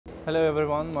Hello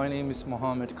everyone, my name is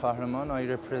Mohammed Kahraman. I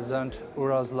represent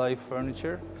UrazLife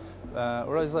Furniture.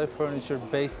 UrazLife Furniture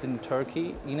based in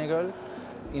Turkey, İnegöl.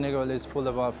 İnegöl is full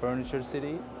of our furniture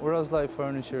city. UrazLife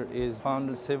Furniture is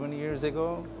founded 7 years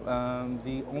ago.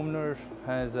 The owner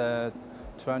has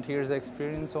 20 years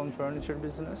experience on furniture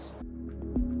business.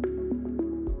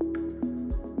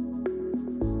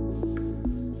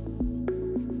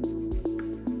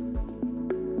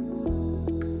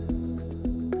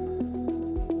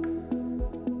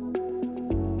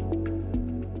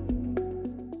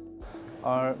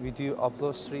 We do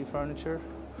upholstery furniture,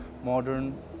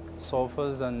 modern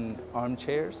sofas and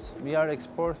armchairs. We are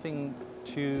exporting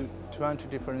to 20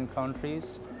 different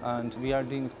countries and we are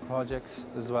doing projects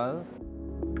as well.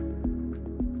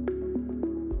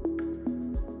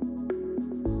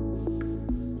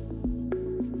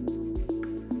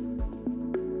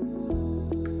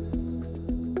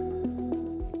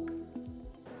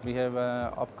 We have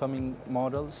upcoming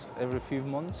models every few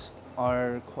months.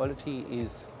 Our quality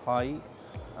is high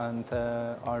and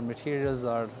our materials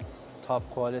are top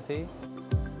quality.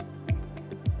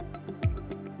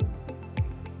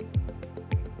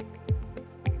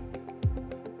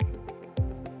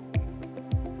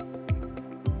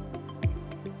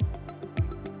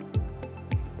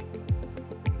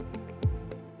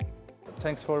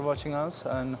 Thanks for watching us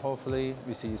and hopefully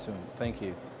we see you soon. Thank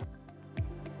you.